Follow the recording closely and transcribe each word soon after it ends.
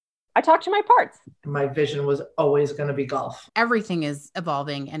I talk to my parts. My vision was always going to be golf. Everything is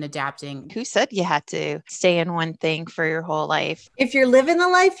evolving and adapting. Who said you had to stay in one thing for your whole life? If you're living the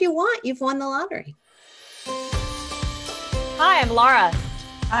life you want, you've won the lottery. Hi, I'm Laura.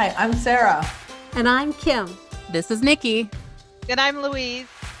 Hi, I'm Sarah. And I'm Kim. This is Nikki. And I'm Louise.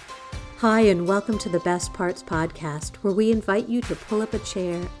 Hi, and welcome to the Best Parts Podcast, where we invite you to pull up a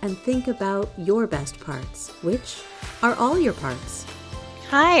chair and think about your best parts, which are all your parts.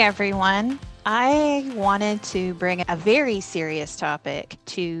 Hi, everyone. I wanted to bring a very serious topic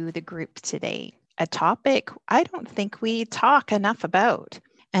to the group today, a topic I don't think we talk enough about,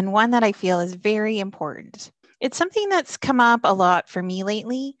 and one that I feel is very important. It's something that's come up a lot for me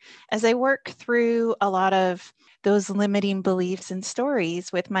lately as I work through a lot of those limiting beliefs and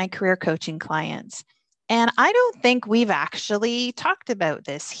stories with my career coaching clients. And I don't think we've actually talked about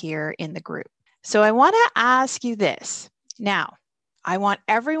this here in the group. So I want to ask you this. Now, I want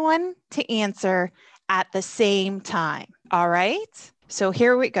everyone to answer at the same time. All right? So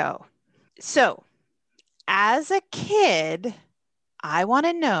here we go. So as a kid, I want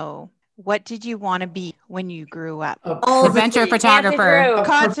to know, what did you want to be when you grew up? Adventure photographer.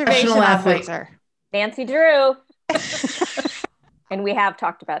 Conservation officer. Nancy Drew. And we have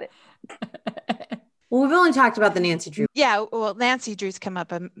talked about it. Well, we've only talked about the Nancy Drew. Yeah, well, Nancy Drew's come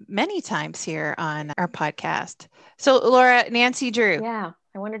up many times here on our podcast. So, Laura, Nancy Drew. Yeah,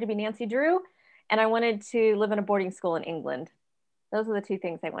 I wanted to be Nancy Drew, and I wanted to live in a boarding school in England. Those are the two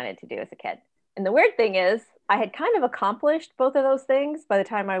things I wanted to do as a kid. And the weird thing is, I had kind of accomplished both of those things by the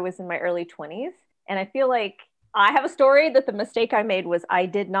time I was in my early 20s. And I feel like I have a story that the mistake I made was I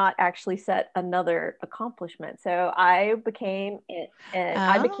did not actually set another accomplishment. So I became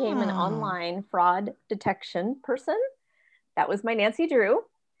an online fraud detection person. That was my Nancy Drew.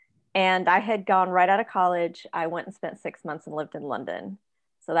 And I had gone right out of college. I went and spent 6 months and lived in London.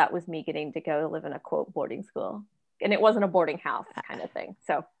 So that was me getting to go live in a quote boarding school. And it wasn't a boarding house kind of thing.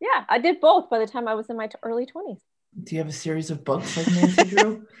 So yeah, I did both by the time I was in my early 20s. Do you have a series of books like Nancy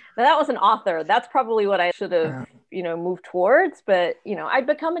Drew? Now, that was an author. That's probably what I should have, moved towards. But, I'd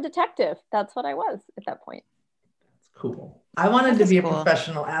become a detective. That's what I was at that point. That's cool. I wanted to be a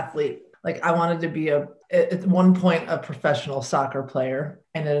professional athlete. Like I wanted to be at one point, a professional soccer player.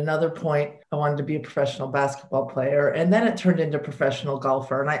 And at another point, I wanted to be a professional basketball player. And then it turned into professional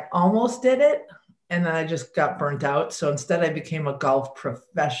golfer. And I almost did it. And then I just got burnt out. So instead I became a golf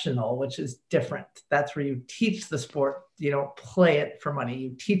professional, which is different. That's where you teach the sport. You don't play it for money.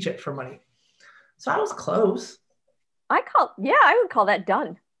 You teach it for money. So I was close. I would call that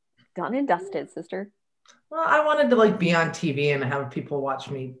done. Done and dusted, sister. Well, I wanted to be on TV and have people watch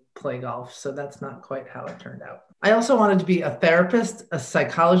me play golf. So that's not quite how it turned out. I also wanted to be a therapist, a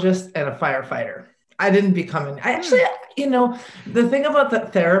psychologist, and a firefighter. I didnn't become the thing about the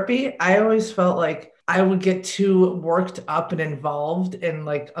therapy, I always felt like I would get too worked up and involved in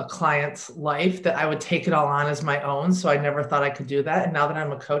a client's life that I would take it all on as my own. So I never thought I could do that. And now that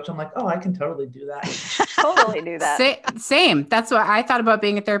I'm a coach, I'm like, oh, I can totally do that. Totally do that. Same. That's what I thought about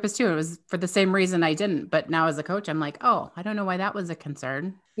being a therapist too. It was for the same reason I didn't. But now as a coach, I'm like, oh, I don't know why that was a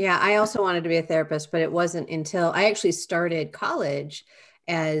concern. Yeah, I also wanted to be a therapist, but it wasn't until I actually started college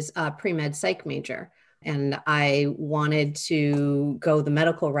as a pre-med psych major. And I wanted to go the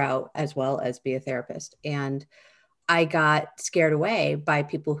medical route as well as be a therapist. And I got scared away by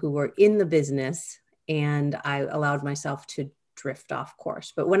people who were in the business, and I allowed myself to drift off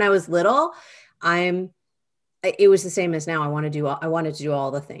course. But when I was little, it was the same as now. I wanted to do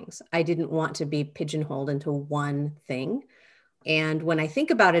all the things. I didn't want to be pigeonholed into one thing. And when I think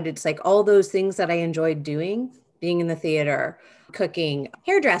about it, it's like all those things that I enjoyed doing, being in the theater, cooking,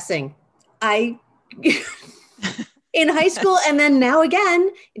 hairdressing. In high school and then now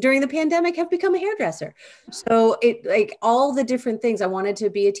again during the pandemic have become a hairdresser. So all the different things. I wanted to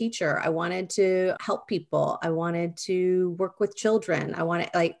be a teacher. I wanted to help people. I wanted to work with children.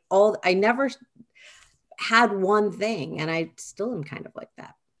 I never had one thing, and I still am kind of like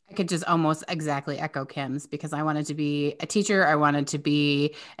that. I could just almost exactly echo Kim's, because I wanted to be a teacher. I wanted to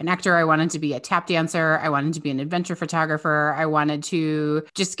be an actor. I wanted to be a tap dancer. I wanted to be an adventure photographer. I wanted to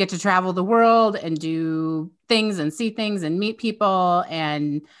just get to travel the world and do things and see things and meet people.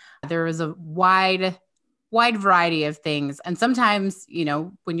 And there was a wide variety of things. And sometimes,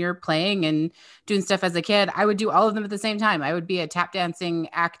 when you're playing and doing stuff as a kid, I would do all of them at the same time. I would be a tap dancing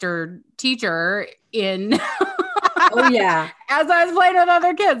actor teacher in... Oh, yeah. As I was playing with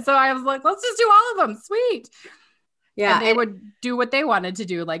other kids. So I was like, let's just do all of them. Sweet. Yeah. And they would do what they wanted to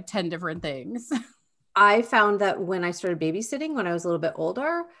do, 10 different things. I found that when I started babysitting, when I was a little bit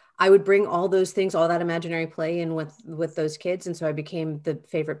older, I would bring all those things, all that imaginary play in with those kids. And so I became the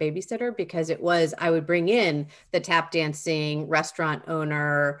favorite babysitter because I would bring in the tap dancing, restaurant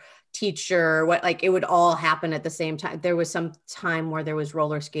owner, teacher, it would all happen at the same time. There was some time where there was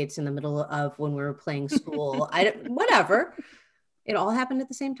roller skates in the middle of when we were playing school. Whatever. It all happened at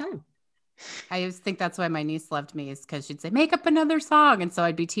the same time. I just think that's why my niece loved me, is because she'd say, make up another song. And so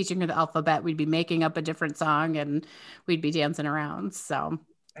I'd be teaching her the alphabet. We'd be making up a different song and we'd be dancing around. So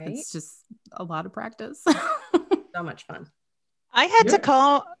It's just a lot of practice. So much fun. I had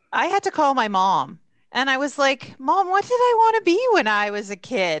to call my mom. And I was like, Mom, what did I want to be when I was a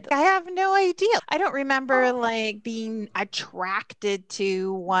kid? I have no idea. I don't remember being attracted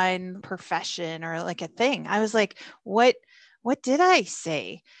to one profession or a thing. I was like, what did I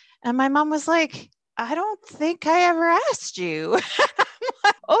say? And my mom was like, I don't think I ever asked you.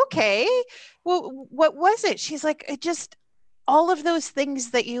 Okay. Well, what was it? She's like, it just, all of those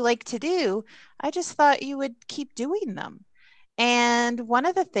things that you like to do, I just thought you would keep doing them. And one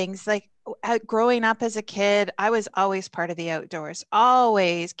of the things, growing up as a kid, I was always part of the outdoors,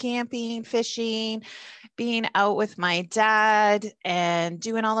 always camping, fishing, being out with my dad and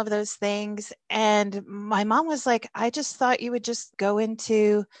doing all of those things. And my mom was like, I just thought you would just go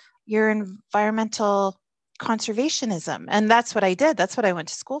into your environmental conservationism. And that's what I did. That's what I went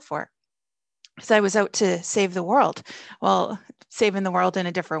to school for. Because I was out to save the world. Well, saving the world in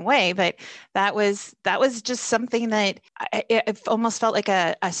a different way, but that was just something that it almost felt like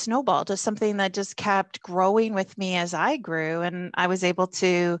a snowball, just something that just kept growing with me as I grew. And I was able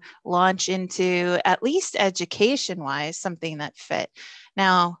to launch into, at least education-wise, something that fit.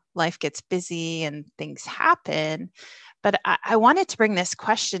 Now, life gets busy and things happen. But I wanted to bring this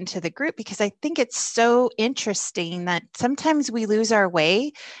question to the group because I think it's so interesting that sometimes we lose our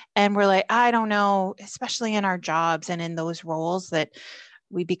way and we're like, I don't know, especially in our jobs and in those roles that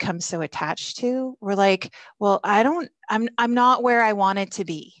we become so attached to. We're like, well, I'm not where I wanted to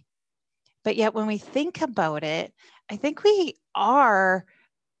be. But yet when we think about it, I think we are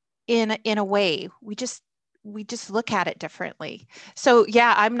in a way. We just look at it differently. So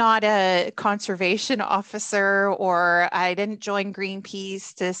yeah, I'm not a conservation officer, or I didn't join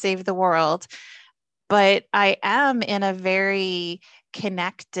Greenpeace to save the world, but I am in a very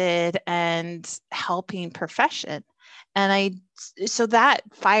connected and helping profession. And so that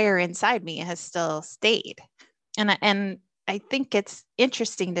fire inside me has still stayed. And I think it's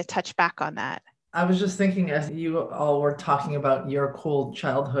interesting to touch back on that. I was just thinking, as you all were talking about your cool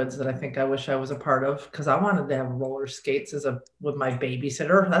childhoods that I think I wish I was a part of, because I wanted to have roller skates with my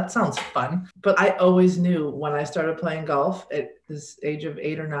babysitter. That sounds fun. But I always knew when I started playing golf at this age of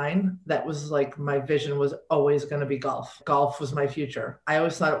 8 or 9, that was my vision was always going to be golf. Golf was my future. I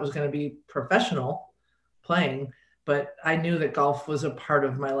always thought it was going to be professional playing, but I knew that golf was a part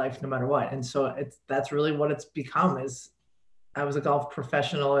of my life no matter what. And so that's really what it's become. Is I was a golf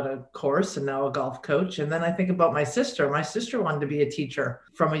professional at a course and now a golf coach. And then I think about my sister. My sister wanted to be a teacher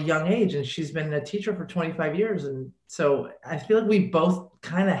from a young age, and she's been a teacher for 25 years. And so I feel like we both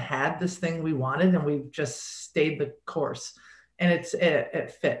kind of had this thing we wanted, and we've just stayed the course. And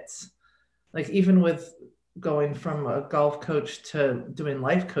it fits. Even with going from a golf coach to doing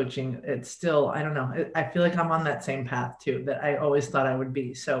life coaching, it's still, I don't know. I feel like I'm on that same path too, that I always thought I would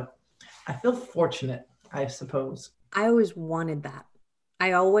be. So I feel fortunate, I suppose. I always wanted that.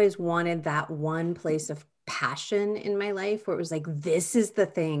 I always wanted that one place of passion in my life where it was this is the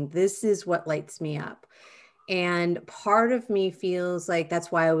thing. This is what lights me up. And part of me feels like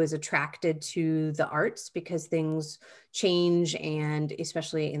that's why I was attracted to the arts, because things change. And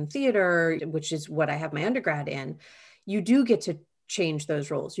especially in theater, which is what I have my undergrad in, you do get to change those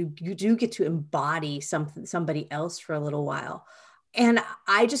roles. You do get to embody somebody else for a little while. And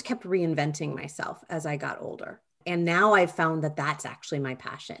I just kept reinventing myself as I got older. And now I've found that that's actually my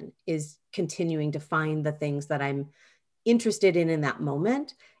passion, is continuing to find the things that I'm interested in that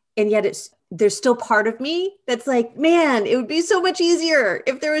moment. And yet there's still part of me that's like, man, it would be so much easier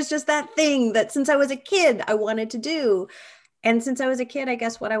if there was just that thing that since I was a kid, I wanted to do. And since I was a kid, I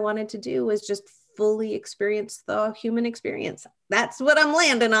guess what I wanted to do was just fully experience the human experience. That's what I'm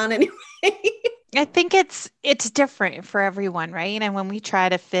landing on anyway. I think it's different for everyone, right? And when we try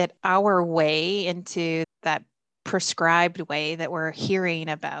to fit our way into that prescribed way that we're hearing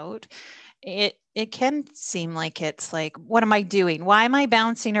about, it can seem like it's like, what am I doing? Why am I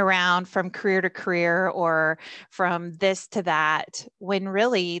bouncing around from career to career or from this to that, when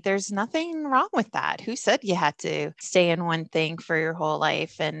really there's nothing wrong with that? Who said you had to stay in one thing for your whole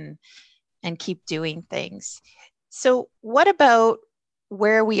life and keep doing things? So what about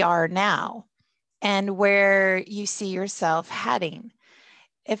where we are now and where you see yourself heading?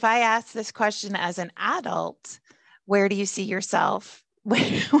 if I ask this question as an adult, where do you see yourself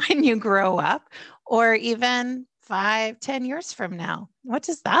when you grow up, or even 5-10 years from now? What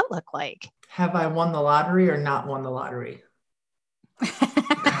does that look like? Have I won the lottery or not won the lottery?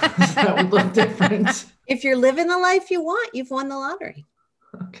 That would look different. If you're living the life you want, you've won the lottery.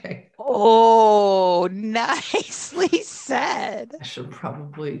 Okay. Oh, nicely said. I should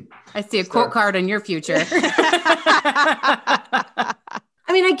probably. I see a quote card in your future.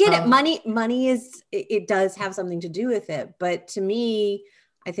 I mean, I get it. Money is, it does have something to do with it. But to me,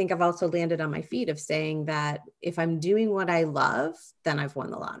 I think I've also landed on my feet of saying that if I'm doing what I love, then I've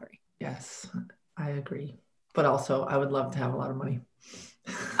won the lottery. Yes, I agree. But also, I would love to have a lot of money.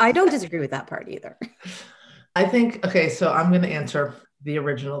 I don't disagree with that part either. I think, okay, so I'm going to answer the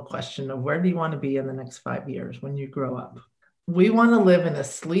original question of where do you want to be in the next 5 years when you grow up? We want to live in a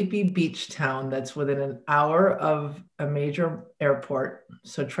sleepy beach town that's within an hour of a major airport,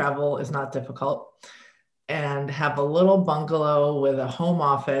 so travel is not difficult, and have a little bungalow with a home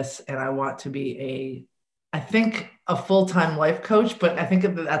office. And I want to be I think a full-time life coach, but I think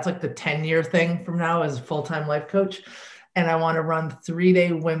that's like the 10-year thing from now as a full-time life coach. And I want to run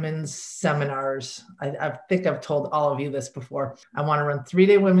 3-day women's seminars. I think I've told all of you this before. I want to run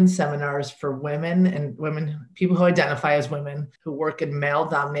 3-day women's seminars for women, people who identify as women who work in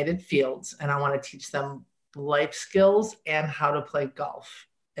male-dominated fields. And I want to teach them life skills and how to play golf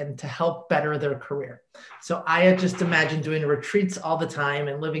and to help better their career. So I had just imagined doing retreats all the time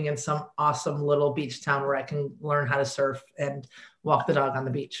and living in some awesome little beach town where I can learn how to surf and walk the dog on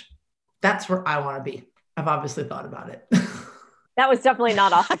the beach. That's where I want to be. I've obviously thought about it. That was definitely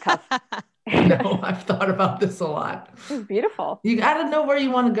not off the cuff. No, I've thought about this a lot. It was beautiful. You got to know where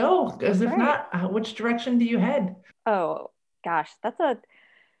you want to go, because That's if not, which direction do you head? Oh, gosh, that's an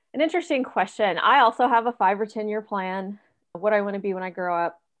interesting question. I also have a 5 or 10-year plan of what I want to be when I grow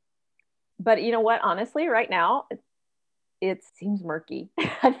up. But you know what? Honestly, right now, it seems murky.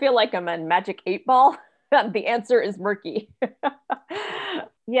 I feel like I'm a magic 8 ball. The answer is murky.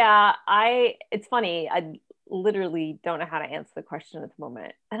 Yeah, it's funny. I literally don't know how to answer the question at the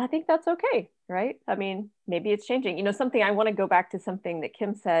moment. And I think that's okay, right? I mean, maybe it's changing. You know, something I want to go back to something that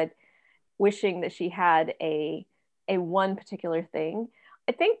Kim said, wishing that she had a one particular thing.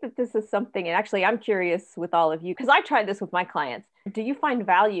 I think that this is something, and actually I'm curious with all of you, because I tried this with my clients. Do you find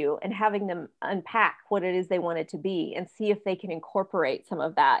value in having them unpack what it is they want it to be and see if they can incorporate some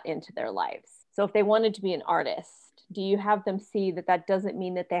of that into their lives? So if they wanted to be an artist, do you have them see that that doesn't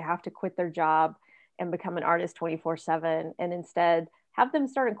mean that they have to quit their job and become an artist 24/7, and instead have them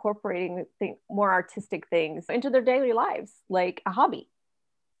start incorporating more artistic things into their daily lives, like a hobby?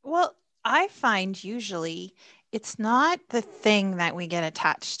 Well, I find usually it's not the thing that we get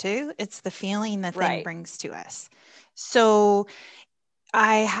attached to, it's the feeling the thing brings to us. So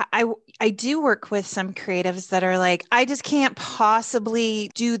I do work with some creatives that are like, I just can't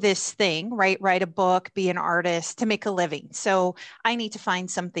possibly do this thing, right? Write a book, be an artist to make a living. So I need to find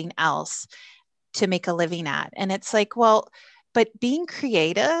something else to make a living at. And it's like, well, but being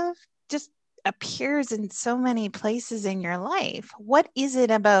creative just appears in so many places in your life. What is it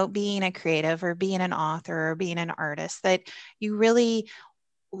about being a creative or being an author or being an artist that you really,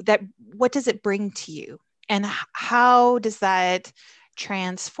 what does it bring to you? And how does that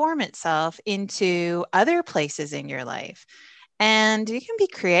transform itself into other places in your life? And you can be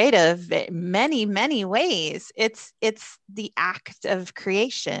creative in many, many ways. It's the act of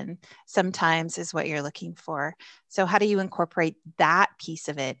creation sometimes is what you're looking for. So how do you incorporate that piece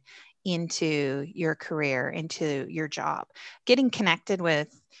of it into your career, into your job? Getting connected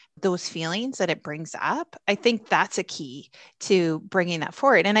with those feelings that it brings up, I think that's a key to bringing that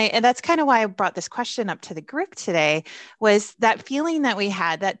forward. And that's kind of why I brought this question up to the group today, was that feeling that we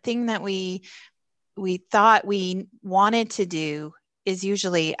had, that thing that we thought we wanted to do is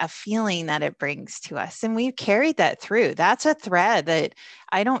usually a feeling that it brings to us. And we've carried that through. That's a thread that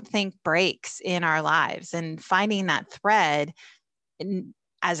I don't think breaks in our lives. And finding that thread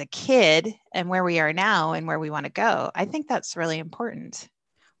as a kid and where we are now and where we want to go, I think that's really important.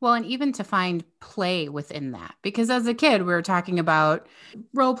 Well, and even to find play within that, because as a kid, we were talking about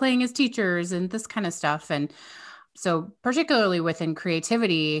role playing as teachers and this kind of stuff. And so particularly within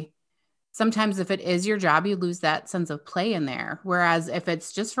creativity, sometimes if it is your job, you lose that sense of play in there. Whereas if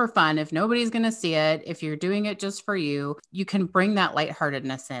it's just for fun, if nobody's going to see it, if you're doing it just for you, you can bring that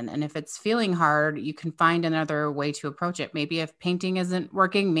lightheartedness in. And if it's feeling hard, you can find another way to approach it. Maybe if painting isn't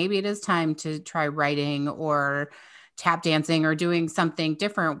working, maybe it is time to try writing or tap dancing or doing something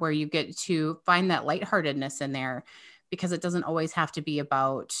different where you get to find that lightheartedness in there, because it doesn't always have to be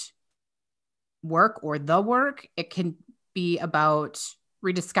about work or the work. It can be about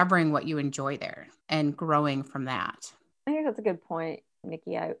rediscovering what you enjoy there and growing from that. I think that's a good point,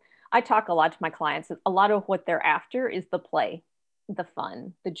 Nikki. I talk a lot to my clients. A lot of what they're after is the play, the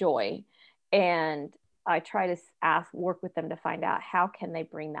fun, the joy. And I try to work with them to find out how can they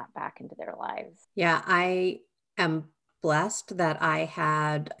bring that back into their lives. Yeah, I am blessed that I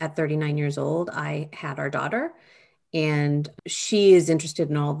had, at 39 years old, I had our daughter, and she is interested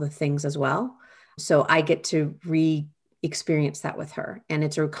in all the things as well. So I get to re-experience that with her. And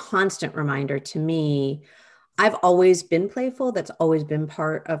it's a constant reminder to me. I've always been playful. That's always been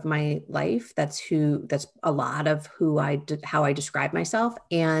part of my life. That's a lot of how I describe myself.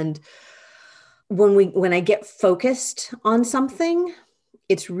 And when I get focused on something,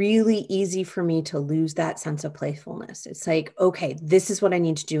 it's really easy for me to lose that sense of playfulness. It's like, okay, this is what I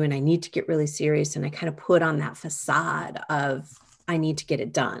need to do. And I need to get really serious. And I kind of put on that facade of, I need to get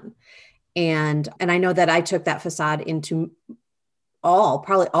it done. And I know that I took that facade into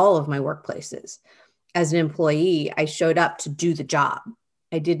probably all of my workplaces. As an employee, I showed up to do the job.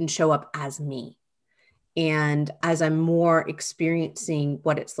 I didn't show up as me. And as I'm more experiencing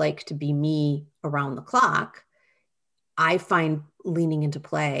what it's like to be me around the clock, I find leaning into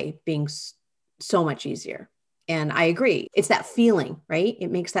play being so much easier. And I agree. It's that feeling, right?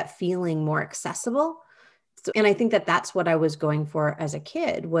 It makes that feeling more accessible. And I think that that's what I was going for as a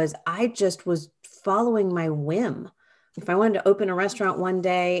kid. Was I just was following my whim. If I wanted to open a restaurant one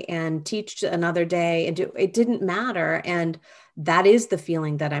day and teach another day, it didn't matter. And that is the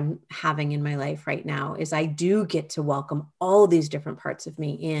feeling that I'm having in my life right now, is I do get to welcome all these different parts of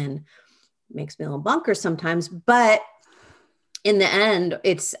me in. It makes me a little bonkers sometimes, but in the end,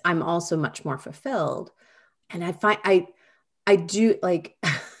 I'm also much more fulfilled. And I find I do like,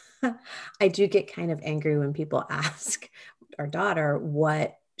 I do get kind of angry when people ask our daughter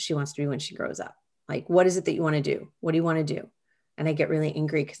what she wants to be when she grows up. Like, what is it that you want to do? What do you want to do? And I get really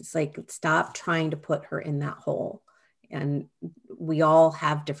angry because it's like, stop trying to put her in that hole. And we all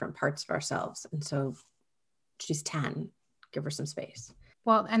have different parts of ourselves. And so she's 10, give her some space.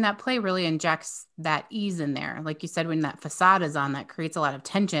 Well, and that play really injects that ease in there. Like you said, when that facade is on, that creates a lot of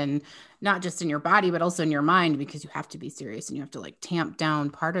tension, not just in your body, but also in your mind, because you have to be serious and you have to like tamp down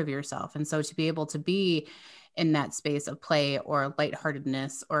part of yourself. And so to be able to be in that space of play or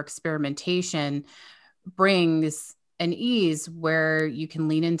lightheartedness or experimentation brings an ease where you can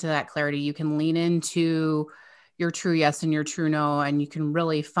lean into that clarity. You can lean into your true yes and your true no, and you can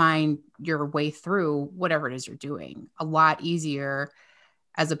really find your way through whatever it is you're doing a lot easier,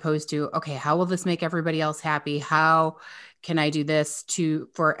 as opposed to, okay, how will this make everybody else happy? How can I do this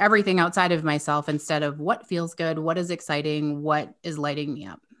for everything outside of myself, instead of what feels good, what is exciting, what is lighting me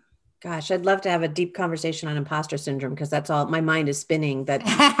up? Gosh, I'd love to have a deep conversation on imposter syndrome, because that's all my mind is spinning.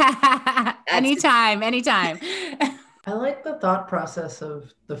 Anytime. I like the thought process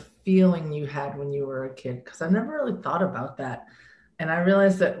of the feeling you had when you were a kid, because I never really thought about that. And I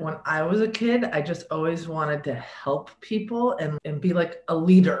realized that when I was a kid, I just always wanted to help people and be like a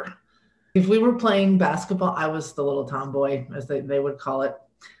leader. If we were playing basketball, I was the little tomboy, as they would call it.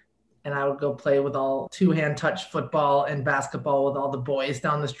 And I would go play with all two-hand touch football and basketball with all the boys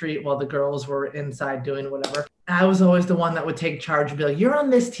down the street while the girls were inside doing whatever. I was always the one that would take charge and be like, you're on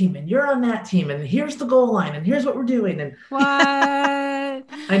this team and you're on that team and here's the goal line and here's what we're doing. And what? I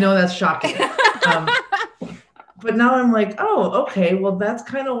know that's shocking. But now I'm like, oh, okay, well, that's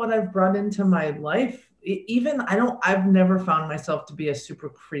kind of what I've brought into my life. I've never found myself to be a super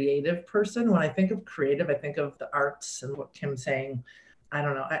creative person. When I think of creative, I think of the arts and what Kim's saying. I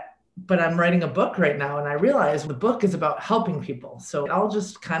don't know. But I'm writing a book right now, and I realize the book is about helping people. So it all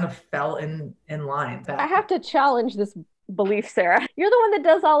just kind of fell in line. I have to challenge this belief, Sarah. You're the one that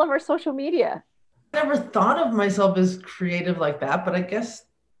does all of our social media. I never thought of myself as creative like that, but I guess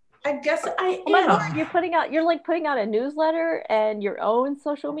I am. Oh my Lord, you're like putting out a newsletter and your own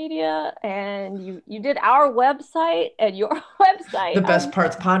social media, and you did our website and your website.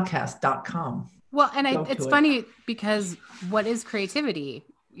 thebestpartspodcast.com. Well, and it's funny because what is creativity?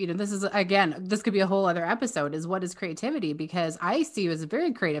 This is, again, this could be a whole other episode, is what is creativity? Because I see you as a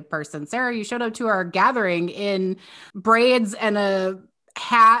very creative person. Sarah, you showed up to our gathering in braids and a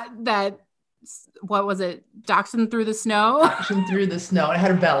hat that, what was it? Dachshund through the snow? Dachshund through the snow. It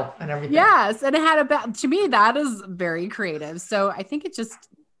had a bell and everything. Yes. And it had a bell. To me, that is very creative. So I think it just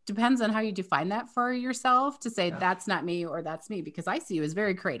depends on how you define that for yourself, to say that's not me or that's me, because I see you as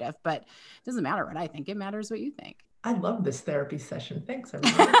very creative, but it doesn't matter what I think. It matters what you think. I love this therapy session. Thanks,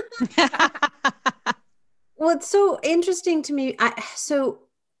 everyone. Well, it's so interesting to me. So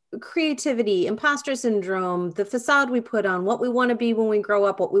creativity, imposter syndrome, the facade we put on, what we want to be when we grow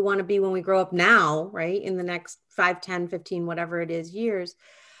up, what we want to be when we grow up now, right? In the next 5, 10, 15, whatever it is, years.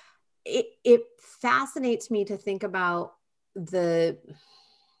 It fascinates me to think about the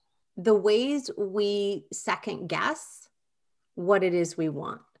ways we second guess what it is we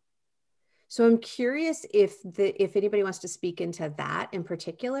want. So I'm curious if anybody wants to speak into that in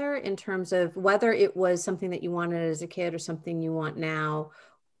particular, in terms of whether it was something that you wanted as a kid or something you want now,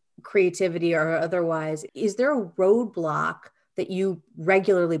 creativity or otherwise. Is there a roadblock that you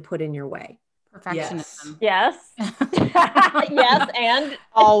regularly put in your way? Perfectionism. Yes. Yes, and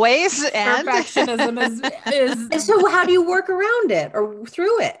always. And Perfectionism is. And so how do you work around it or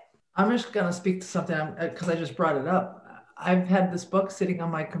through it? I'm just going to speak to something because I just brought it up. I've had this book sitting on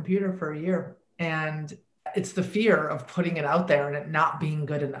my computer for a year, and it's the fear of putting it out there and it not being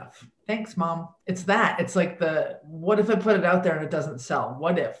good enough. Thanks, Mom. It's that. It's like what if I put it out there and it doesn't sell?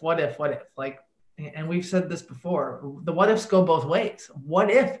 What if? Like, and we've said this before, the what ifs go both ways.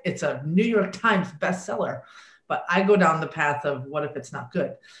 What if it's a New York Times bestseller? But I go down the path of what if it's not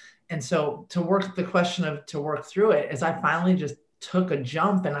good? And so to work through it is I finally just took a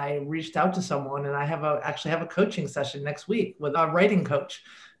jump and I reached out to someone, and I actually have a coaching session next week with a writing coach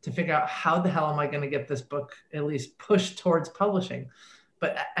to figure out how the hell am I going to get this book at least pushed towards publishing.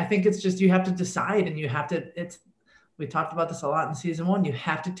 But I think it's just, you have to decide, and we talked about this a lot in season 1, you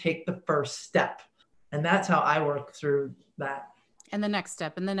have to take the first step. And that's how I work through that. And the next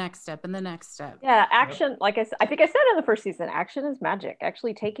step, and the next step, and the next step. Yeah, action, like I think I said in the first season, action is magic.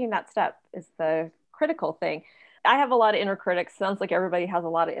 Actually taking that step is the critical thing. I have a lot of inner critics. Sounds like everybody has a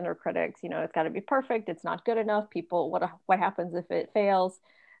lot of inner critics. It's got to be perfect. It's not good enough. People, what happens if it fails?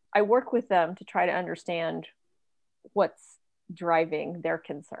 I work with them to try to understand what's driving their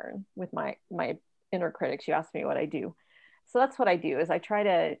concern with my inner critics. You asked me what I do. So that's what I do, is I try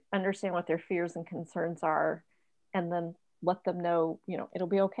to understand what their fears and concerns are, and then let them know, it'll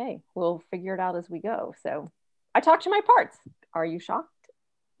be okay. We'll figure it out as we go. So I talk to my parts. Are you shocked?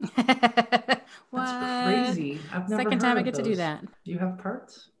 That's crazy. I've never Second time I get to do that. Do you have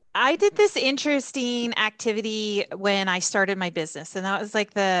parts? I did this interesting activity when I started my business, and that was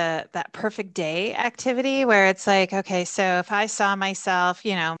like that perfect day activity where it's like, okay, so if I saw myself,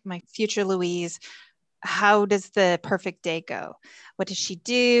 my future Louise, how does the perfect day go? What does she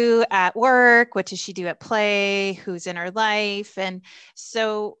do at work? What does she do at play? Who's in her life? And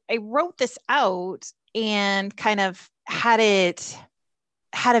so I wrote this out and kind of had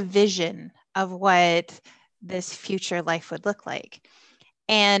a vision of what this future life would look like.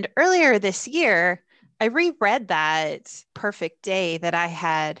 And earlier this year, I reread that perfect day that I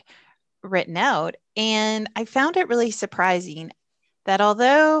had written out, and I found it really surprising that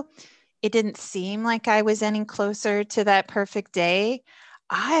although it didn't seem like I was any closer to that perfect day,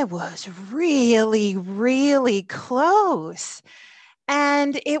 I was really, really close.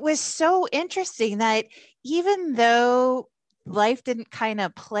 And it was so interesting that even though life didn't kind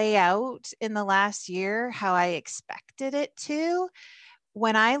of play out in the last year how I expected it to,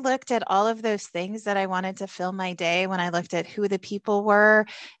 when I looked at all of those things that I wanted to fill my day, when I looked at who the people were,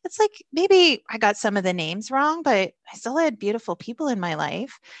 it's like maybe I got some of the names wrong, but I still had beautiful people in my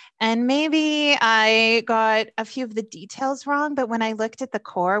life. And maybe I got a few of the details wrong, but when I looked at the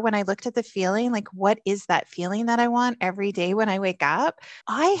core, when I looked at the feeling, like what is that feeling that I want every day when I wake up,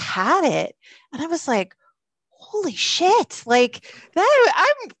 I had it. And I was like, holy shit, like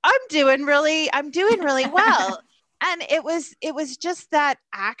that, I'm doing really well. And it was just that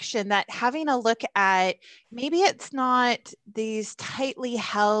action, that having a look at maybe it's not these tightly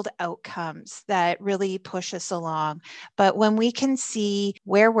held outcomes that really push us along, but when we can see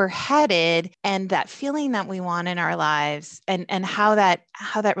where we're headed and that feeling that we want in our lives and how that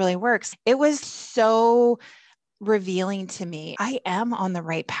really works, it was so revealing to me. I am on the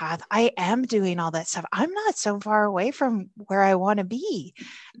right path. I am doing all that stuff. I'm not so far away from where I want to be.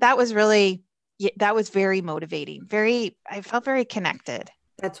 That was very motivating. I felt very connected.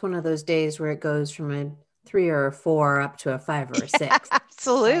 That's one of those days where it goes from a 3 or a 4 up to a 5 or a 6. Yeah,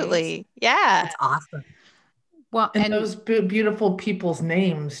 absolutely. Right? Yeah. That's awesome. Well, and those beautiful people's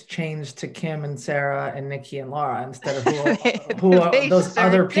names changed to Kim and Sarah and Nikki and Laura instead of who those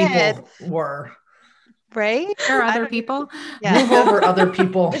other people were. Right? There are other people. Yeah. Move over, other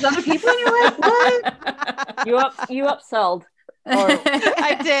people. There's other people in your life? What? You upsold.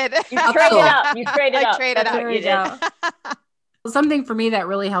 I did. You traded up. You traded up. That's what you did. Something for me that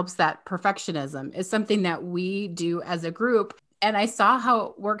really helps that perfectionism is something that we do as a group. And I saw how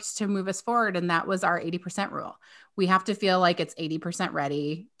it worked to move us forward. And that was our 80% rule. We have to feel like it's 80%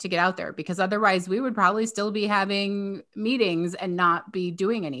 ready to get out there, because otherwise we would probably still be having meetings and not be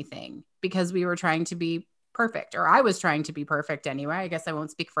doing anything because we were trying to be perfect, or I was trying to be perfect anyway. I guess I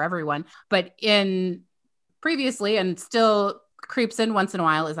won't speak for everyone, but in previously, and still creeps in once in a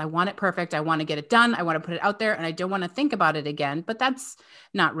while, is I want it perfect. I want to get it done. I want to put it out there, and I don't want to think about it again. But that's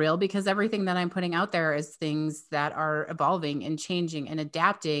not real, because everything that I'm putting out there is things that are evolving and changing and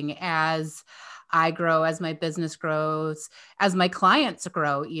adapting as I grow, as my business grows, as my clients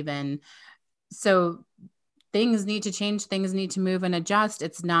grow even. So things need to change, things need to move and adjust.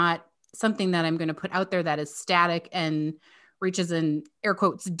 It's not something that I'm going to put out there that is static and reaches an air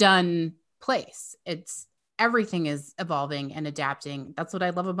quotes done place. It's everything is evolving and adapting. That's what I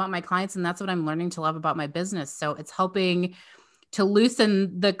love about my clients. And that's what I'm learning to love about my business. So it's helping to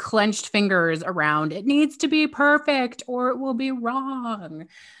loosen the clenched fingers around it needs to be perfect or it will be wrong.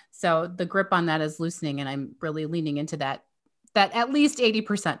 So the grip on that is loosening, and I'm really leaning into that at least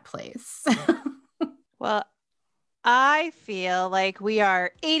 80% place. Well, I feel like we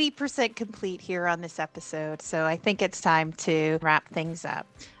are 80% complete here on this episode. So I think it's time to wrap things up.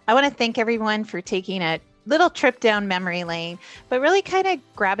 I want to thank everyone for taking a little trip down memory lane, but really kind of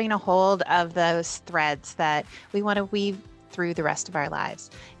grabbing a hold of those threads that we want to weave through the rest of our lives.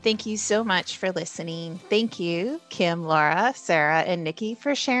 Thank you so much for listening. Thank you, Kim, Laura, Sarah, and Nikki,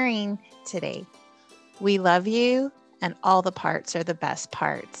 for sharing today. We love you, and all the parts are the best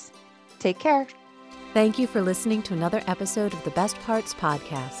parts. Take care. Thank you for listening to another episode of the Best Parts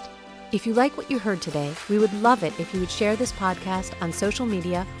Podcast. If you like what you heard today, we would love it if you would share this podcast on social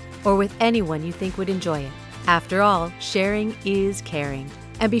media or with anyone you think would enjoy it. After all, sharing is caring.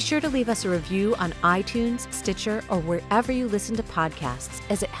 And be sure to leave us a review on iTunes, Stitcher, or wherever you listen to podcasts,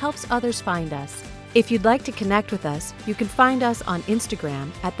 as it helps others find us. If you'd like to connect with us, you can find us on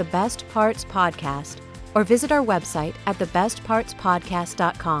Instagram at The Best Parts Podcast, or visit our website at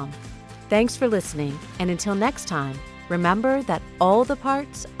thebestpartspodcast.com. Thanks for listening, and until next time, remember that all the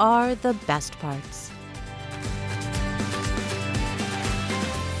parts are the best parts.